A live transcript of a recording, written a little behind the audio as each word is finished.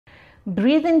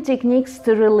Breathing techniques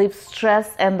to relieve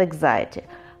stress and anxiety.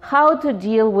 How to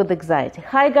deal with anxiety.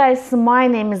 Hi guys, my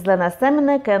name is Lena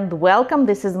Semenek and welcome.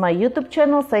 This is my YouTube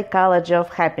channel, Psychology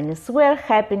of Happiness, where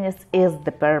happiness is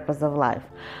the purpose of life.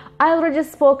 I already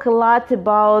spoke a lot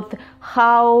about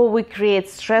how we create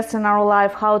stress in our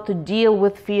life, how to deal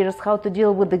with fears, how to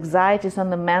deal with anxieties on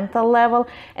the mental level,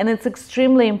 and it's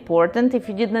extremely important. If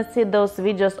you did not see those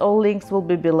videos, all links will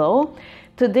be below.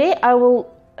 Today I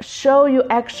will show you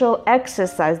actual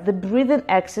exercise, the breathing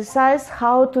exercise,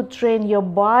 how to train your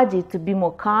body to be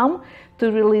more calm,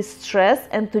 to release stress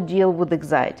and to deal with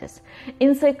anxieties.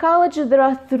 In psychology, there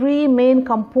are three main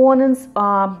components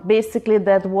basically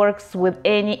that works with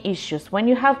any issues. When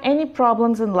you have any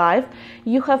problems in life,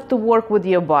 you have to work with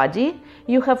your body,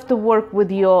 you have to work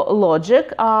with your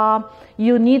logic,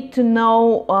 you need to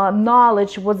know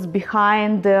knowledge what's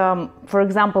behind, for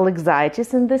example,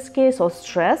 anxieties in this case, or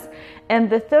stress. And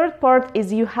the third part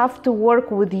is you have to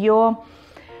work with your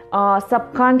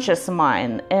subconscious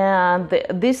mind, and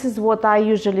this is what I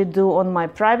usually do on my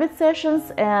private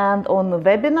sessions and on the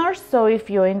webinars. So if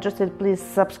you're interested, please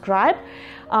subscribe.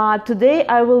 Today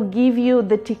I will give you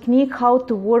the technique how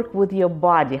to work with your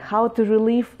body, how to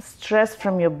relieve stress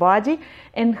from your body,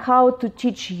 and how to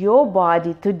teach your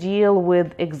body to deal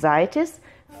with anxieties,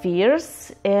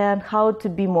 fears, and how to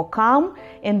be more calm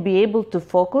and be able to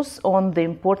focus on the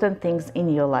important things in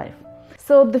your life.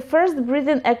 So the first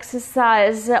breathing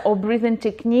exercise or breathing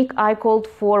technique I called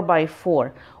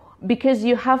 4x4, because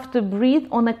you have to breathe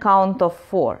on a count of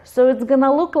 4. So it's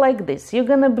gonna look like this. You're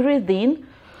gonna breathe in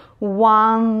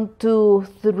 1, 2,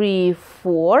 3,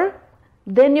 4.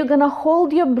 Then you're gonna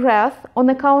hold your breath on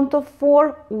a count of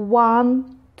 4.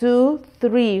 1, 2,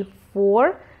 3,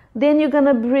 4. Then you're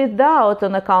gonna breathe out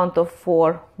on a count of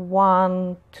 4.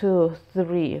 1, 2,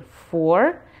 3,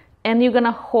 4. And you're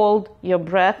gonna hold your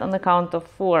breath on the count of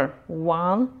 4.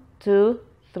 1, 2,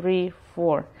 3,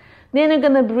 4. Then you're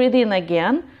gonna breathe in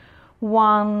again.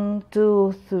 1,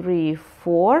 2, 3,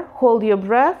 4. Hold your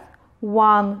breath.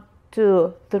 1,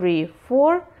 2, 3,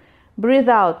 4. Breathe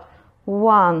out.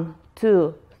 1,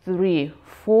 2, 3,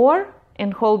 4.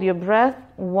 And hold your breath.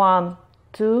 1,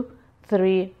 2,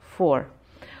 3, 4.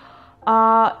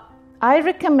 I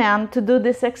recommend to do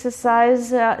this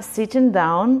exercise sitting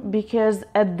down, because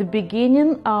at the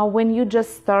beginning, when you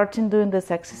just starting doing this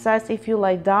exercise, if you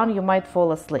lie down, you might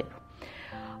fall asleep.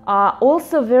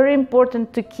 Also very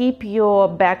important to keep your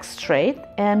back straight,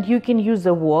 and you can use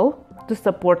a wall to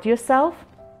support yourself.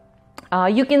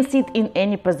 You can sit in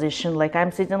any position, like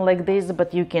I'm sitting like this,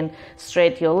 but you can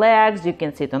straighten your legs, you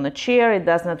can sit on a chair, it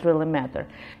does not really matter.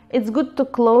 It's good to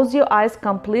close your eyes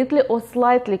completely or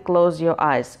slightly close your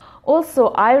eyes. Also,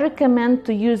 I recommend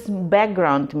to use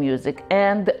background music,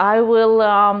 and I will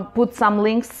put some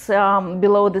links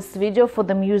below this video for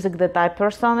the music that I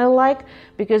personally like,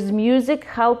 because music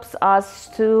helps us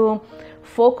to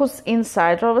focus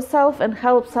inside ourselves and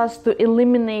helps us to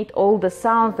eliminate all the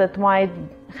sounds that might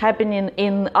happen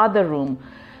in other room.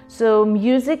 So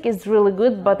music is really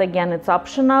good, but again, it's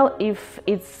optional. If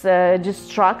it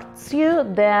distracts you,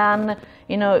 then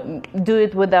do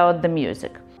it without the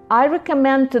music. I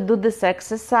recommend to do this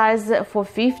exercise for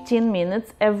 15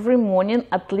 minutes every morning,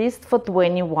 at least for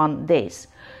 21 days.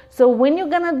 So when you're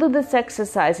gonna do this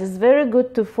exercise, it's very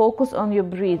good to focus on your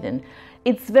breathing.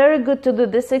 It's very good to do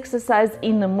this exercise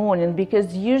in the morning,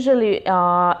 because usually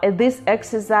this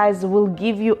exercise will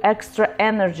give you extra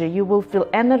energy. You will feel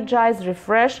energized,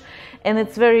 refreshed, and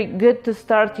it's very good to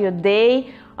start your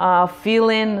day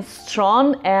feeling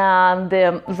strong and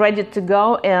ready to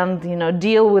go and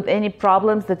deal with any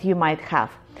problems that you might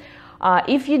have.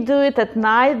 If you do it at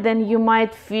night, then you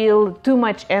might feel too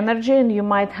much energy and you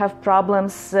might have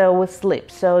problems with sleep.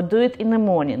 So do it in the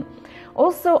morning.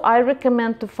 Also, I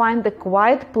recommend to find a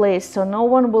quiet place so no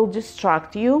one will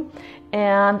distract you,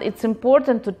 and it's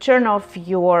important to turn off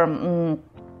your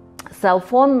cell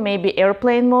phone, maybe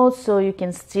airplane mode, so you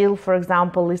can still, for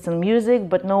example, listen music,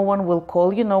 but no one will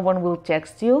call you, no one will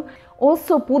text you.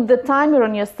 Also, put the timer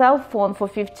on your cell phone for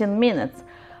 15 minutes.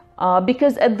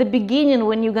 Because at the beginning,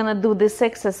 when you're gonna do this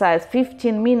exercise,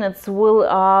 15 minutes will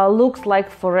looks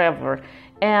like forever,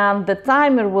 and the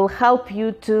timer will help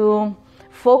you to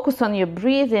focus on your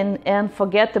breathing and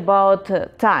forget about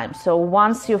time. So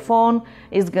once your phone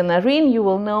is gonna ring, you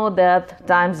will know that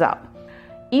time's up.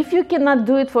 If you cannot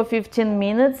do it for 15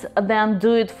 minutes, then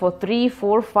do it for 3,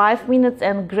 4, 5 minutes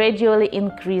and gradually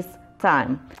increase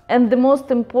time. And the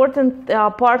most important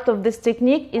part of this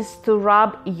technique is to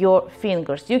rub your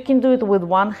fingers. You can do it with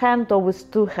one hand or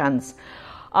with two hands.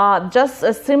 Just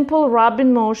a simple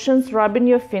rubbing motions, rubbing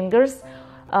your fingers.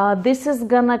 This is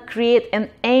gonna create an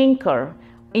anchor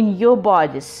in your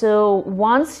body. So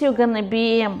once you're gonna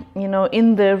be,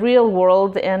 in the real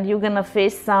world and you're gonna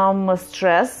face some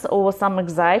stress or some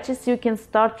anxieties, you can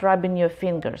start rubbing your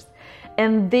fingers.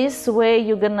 And this way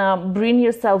you're gonna bring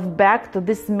yourself back to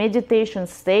this meditation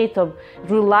state of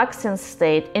relaxing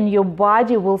state, and your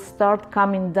body will start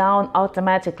coming down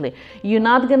automatically. You're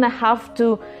not gonna have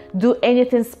to do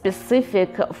anything specific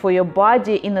for your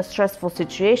body in a stressful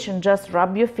situation. Just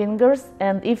rub your fingers,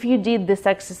 and if you did this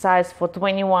exercise for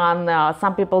 21,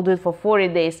 some people do it for 40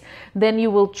 days, then you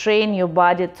will train your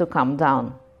body to come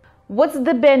down. What's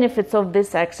the benefits of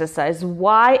this exercise?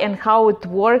 Why and how it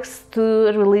works to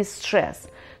release stress?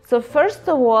 So first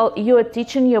of all, you are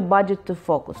teaching your body to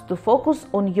focus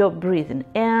on your breathing.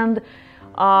 And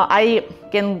I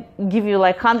can give you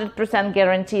like 100%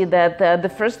 guarantee that the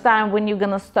first time when you're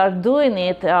gonna start doing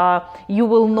it, you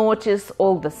will notice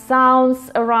all the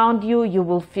sounds around you. You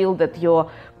will feel that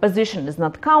your position is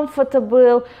not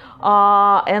comfortable,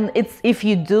 and if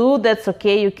you do, that's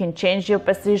okay. You can change your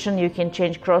position, you can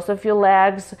change cross of your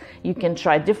legs, you can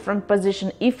try different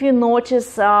position. If you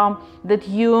notice that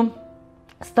you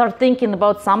start thinking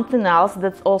about something else,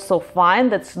 that's also fine,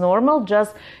 that's normal.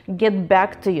 Just get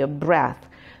back to your breath.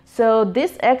 So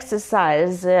this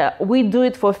exercise, we do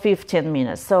it for 15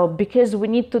 minutes. So because we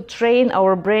need to train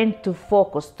our brain to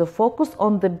focus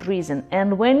on the breathing.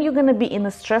 And when you're gonna be in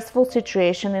a stressful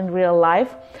situation in real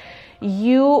life,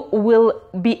 you will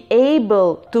be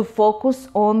able to focus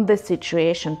on the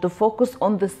situation, to focus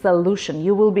on the solution.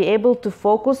 You will be able to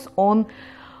focus on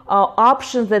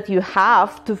options that you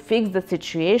have to fix the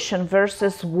situation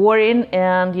versus worrying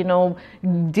and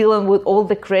dealing with all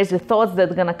the crazy thoughts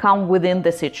that are gonna come within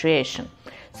the situation.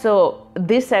 So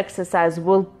this exercise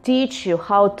will teach you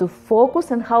how to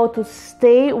focus and how to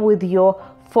stay with your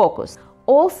focus.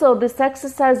 Also, this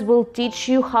exercise will teach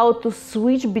you how to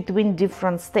switch between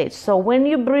different states. So when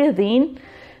you breathe in,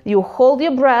 you hold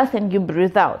your breath and you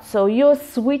breathe out. So you're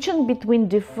switching between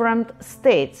different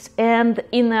states. And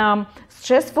in a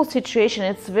stressful situation,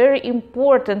 it's very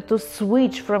important to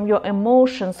switch from your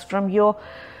emotions, from your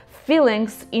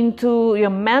feelings into your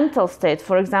mental state.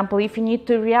 For example, if you need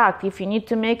to react, if you need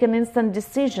to make an instant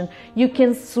decision, you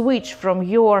can switch from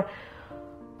your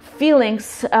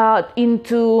feelings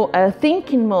into a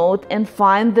thinking mode and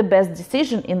find the best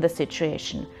decision in the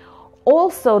situation.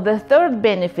 Also, the third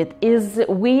benefit is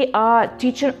we are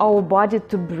teaching our body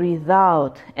to breathe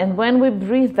out. And when we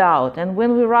breathe out and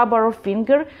when we rub our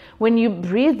finger, when you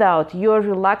breathe out, you're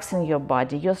relaxing your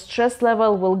body. Your stress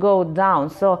level will go down.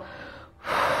 So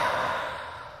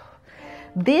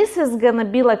this is gonna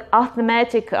be like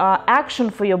automatic action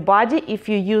for your body if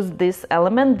you use this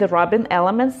element, the rubbing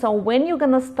element. So when you're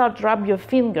gonna start rub your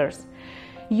fingers,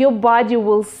 your body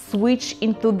will switch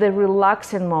into the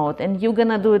relaxing mode, and you're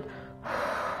gonna do it.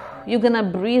 You're gonna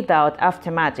breathe out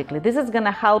automatically. This is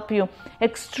gonna help you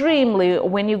extremely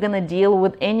when you're gonna deal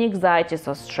with any anxieties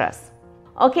or stress.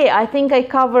 Okay, I think I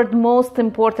covered most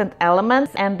important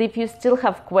elements, and if you still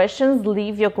have questions,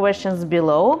 leave your questions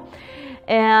below.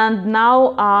 And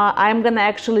now I'm gonna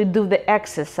actually do the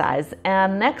exercise.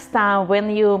 And next time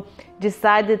when you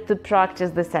decided to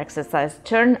practice this exercise,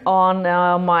 turn on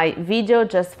my video,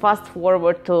 just fast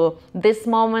forward to this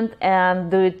moment and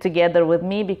do it together with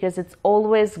me, because it's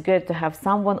always good to have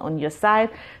someone on your side,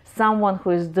 someone who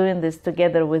is doing this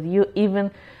together with you,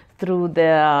 even through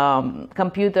the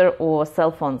computer or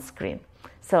cell phone screen.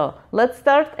 So let's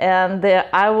start, and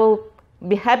I will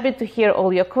be happy to hear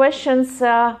all your questions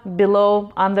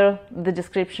below under the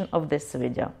description of this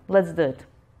video. Let's do it.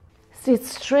 Sit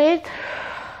straight,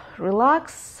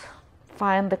 relax,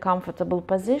 find the comfortable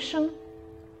position,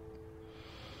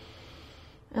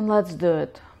 and let's do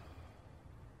it.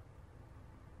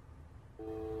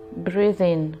 Breathe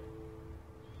in.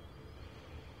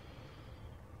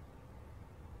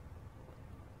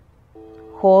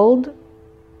 Hold.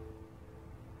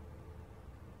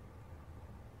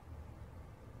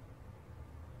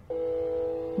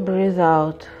 Breathe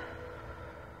out.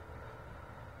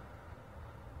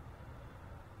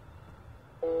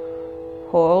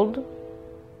 Hold.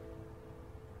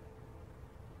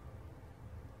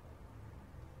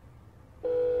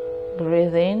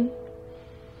 Breathe in.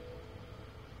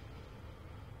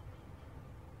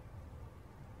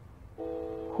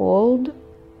 Hold.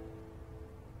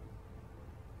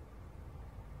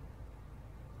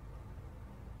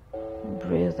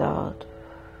 Breathe out.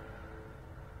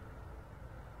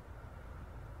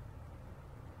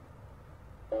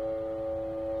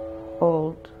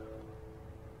 Hold.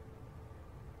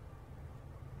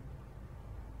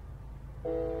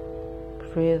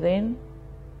 Breathe in.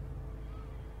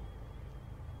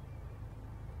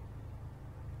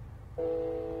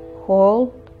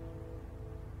 hold,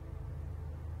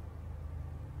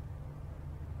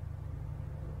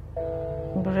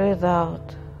 breathe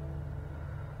out.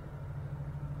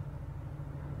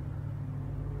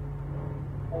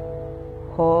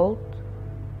 Hold,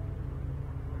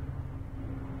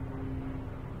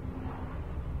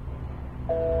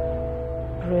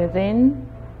 breathe in,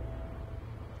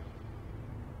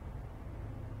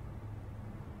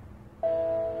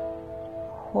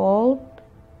 hold,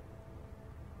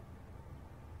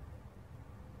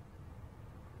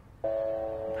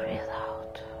 breathe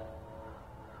out.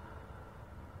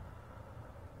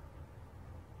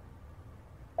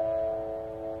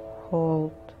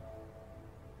 Hold,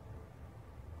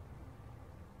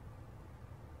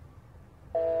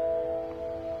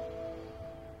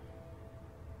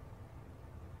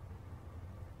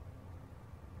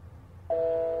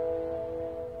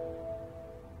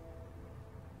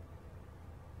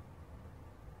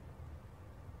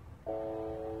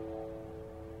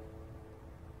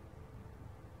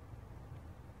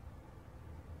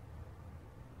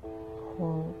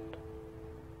 hold.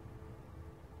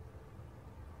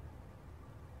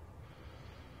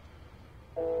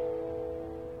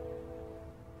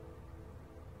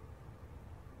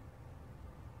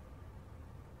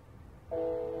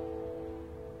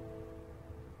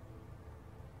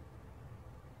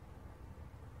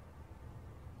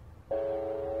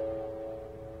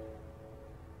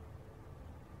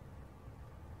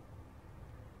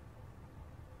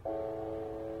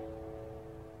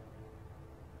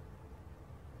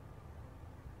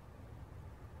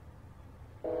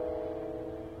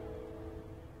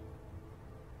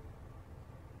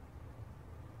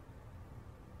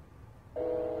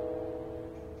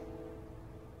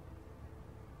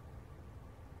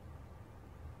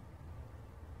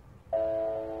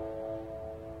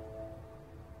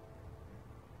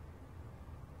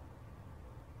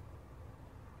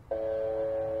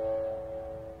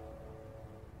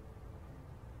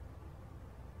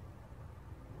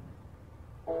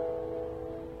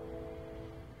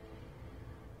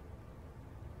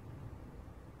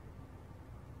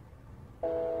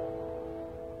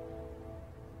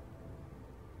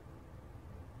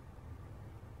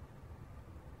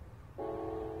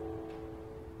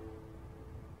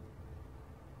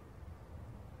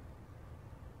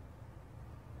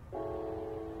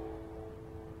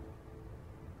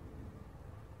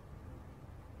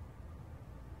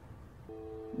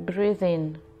 Breathe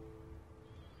in.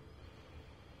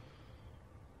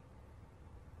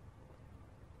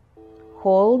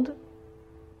 Hold.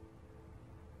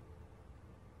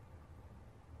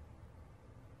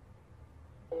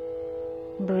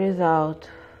 Breathe out.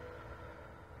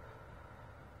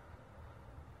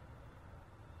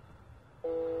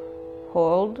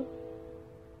 Hold.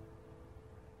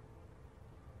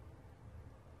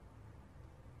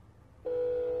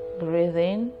 Breathe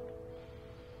in.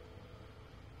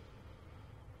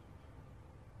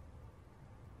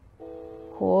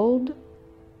 Hold.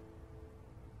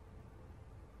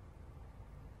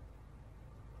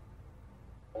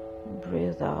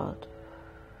 Breathe out.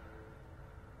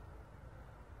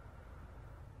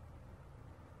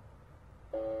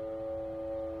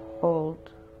 Hold.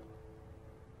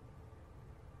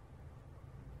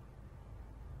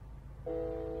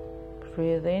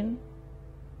 Breathe in.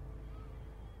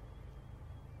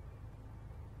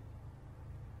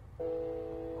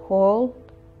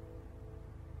 Hold.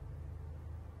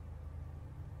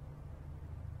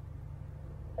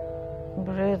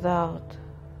 Breathe out.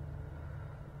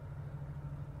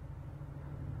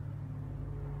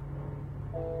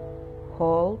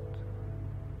 Hold.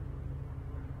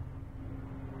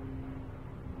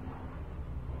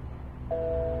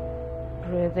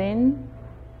 Breathe in.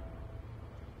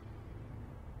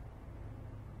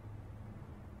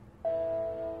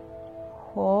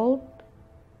 Hold.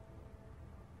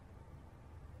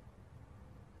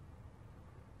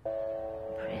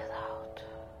 Breathe out.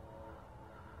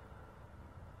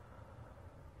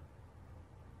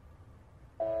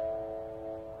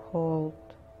 Hold.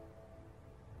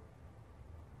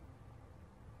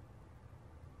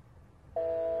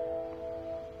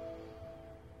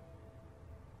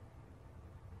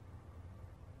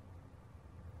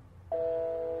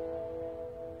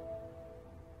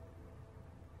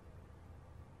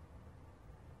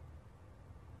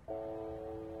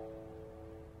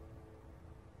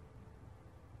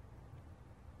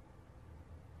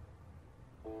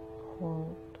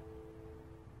 Hold.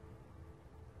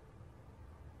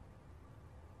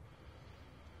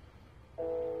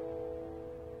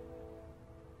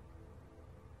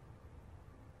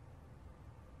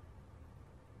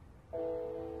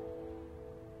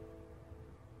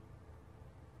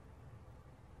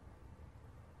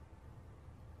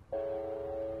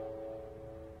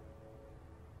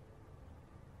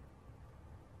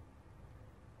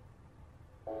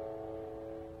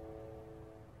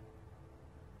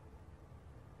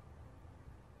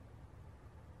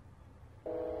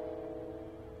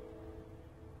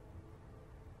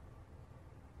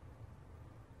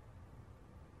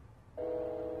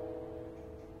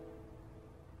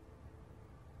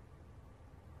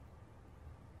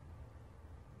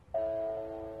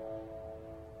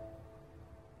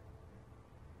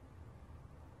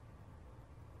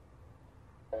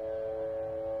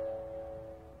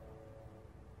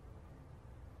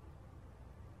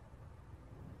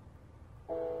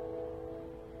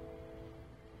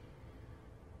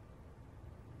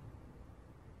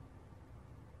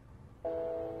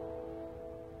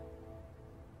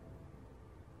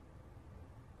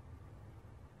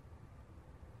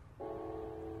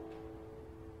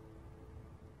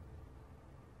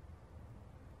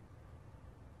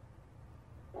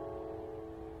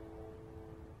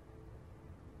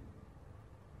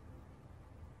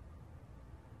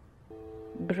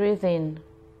 Breathe in.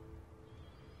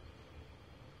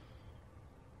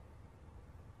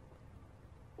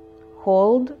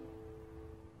 Hold.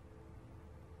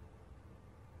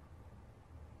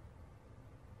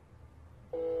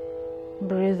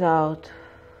 Breathe out.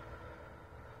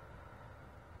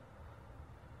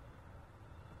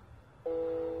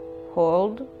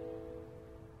 Hold.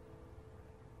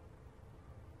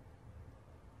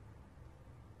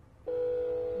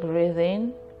 Breathe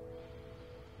in.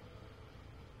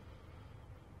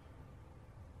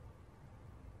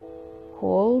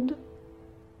 Hold.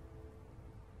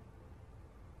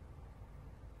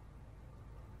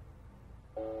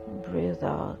 Breathe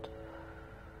out.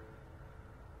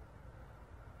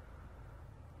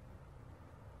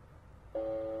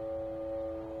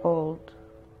 Hold.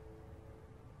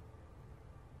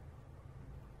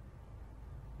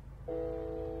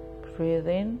 Breathe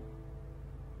in.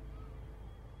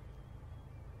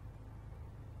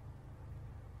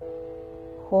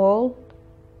 Hold.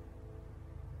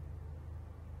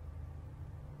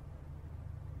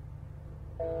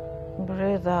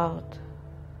 Breathe out.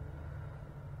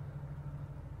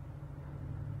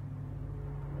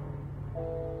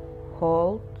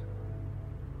 Hold.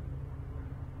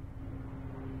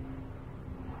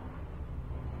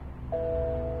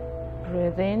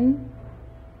 Breathe in.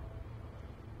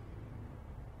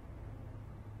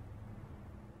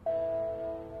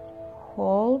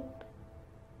 Hold.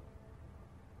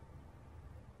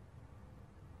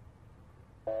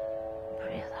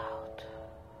 Breathe out.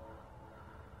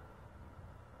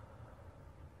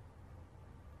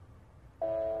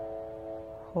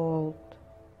 Hold.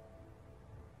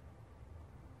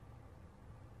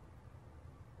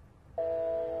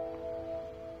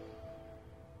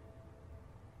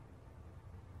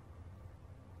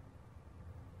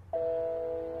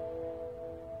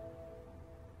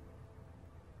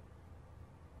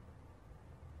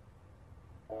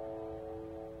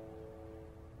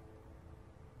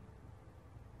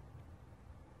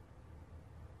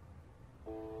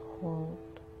 Hold.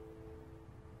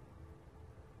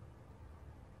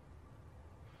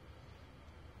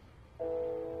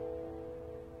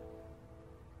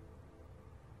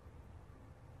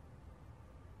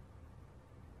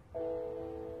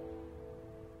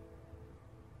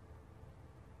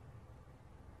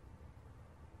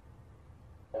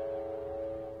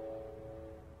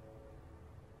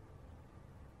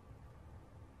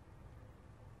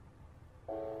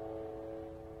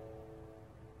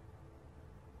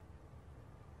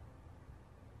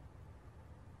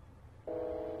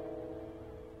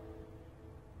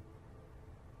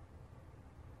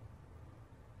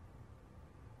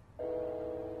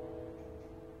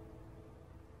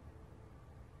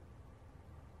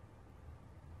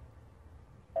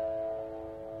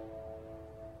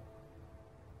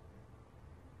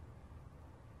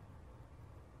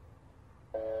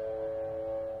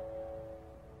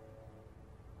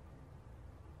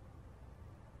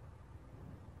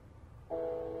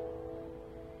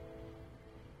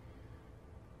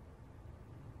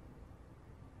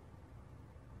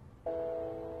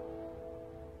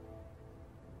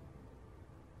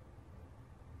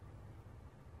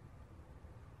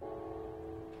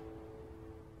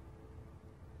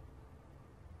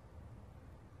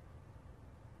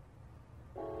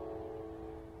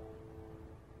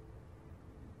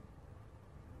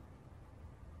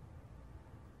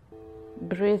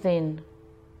 Breathe in.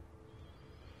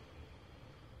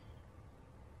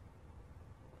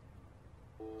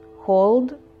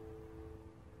 Hold.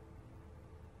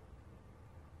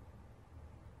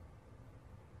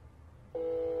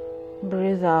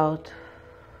 Breathe out.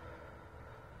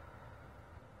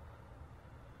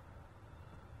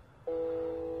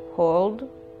 Hold.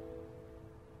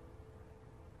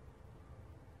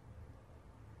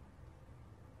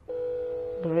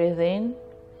 Breathe in.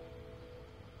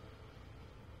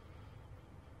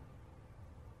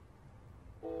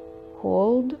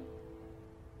 Hold.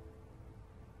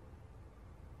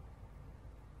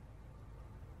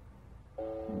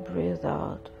 Breathe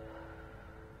out.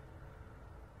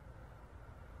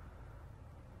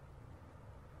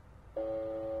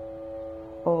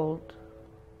 Hold.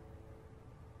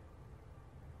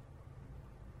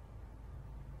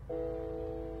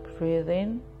 Breathe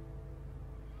in.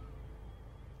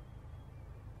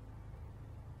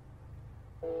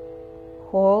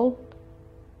 Hold.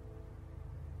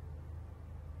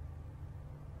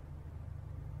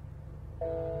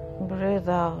 Breathe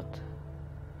out.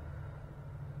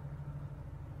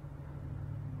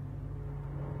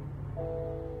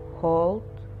 Hold.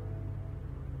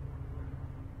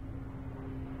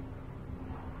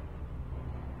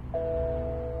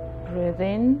 Breathe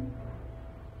in.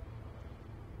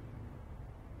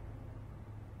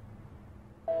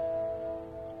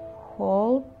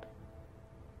 hold,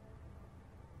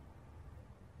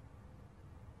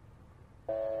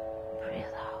 breathe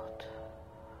out.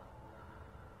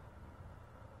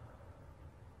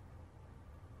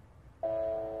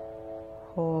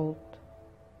 Hold,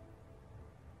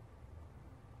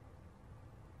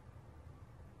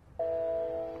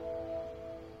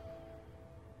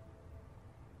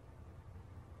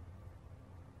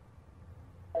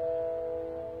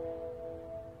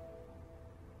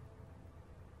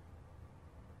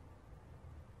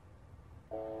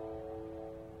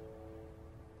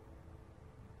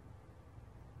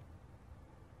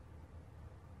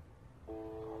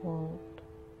 hold.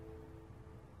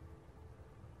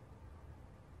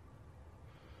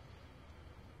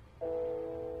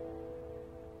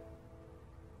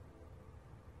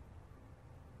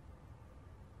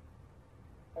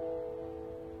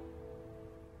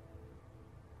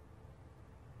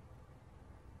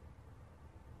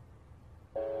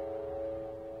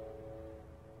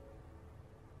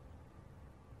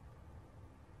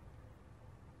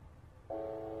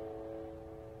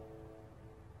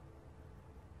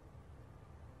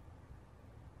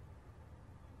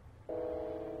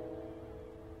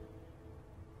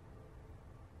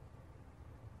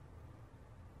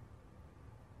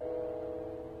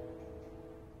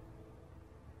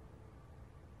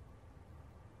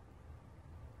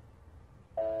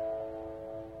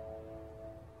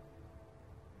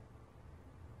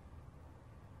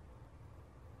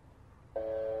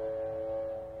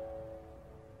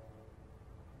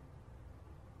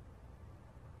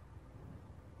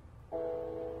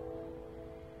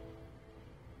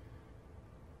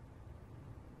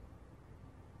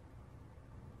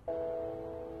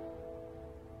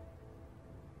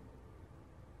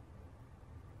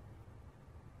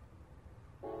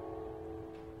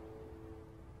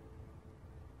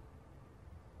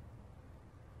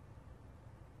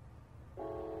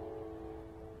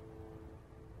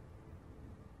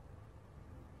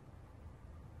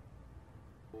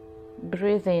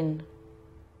 Breathe in.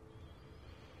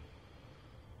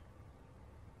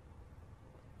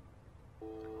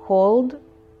 Hold.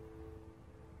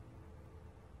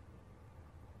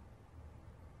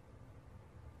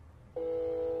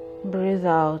 Breathe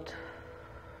out.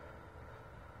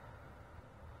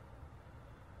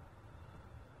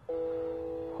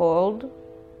 Hold.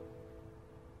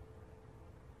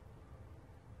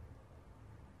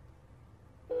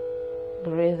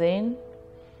 Breathe in.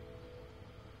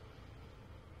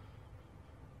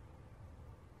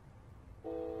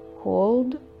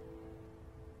 Hold.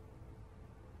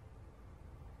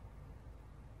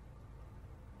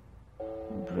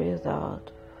 Breathe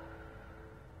out.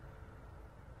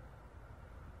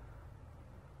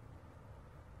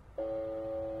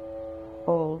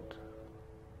 Hold.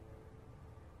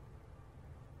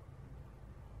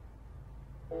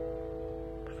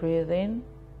 Breathe in.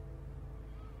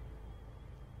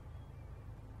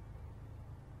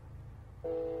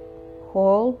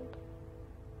 Hold.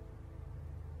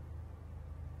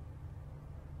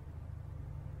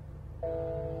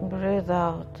 Breathe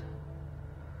out.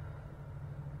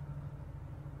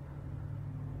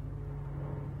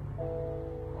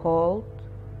 Hold.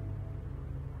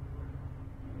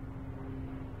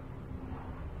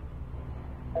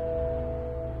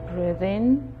 Breathe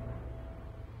in.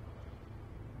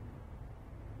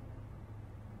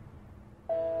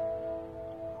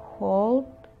 Hold.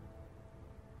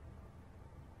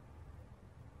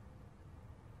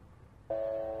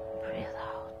 Breathe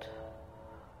out.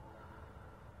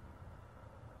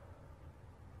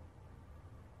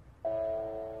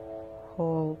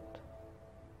 Hold.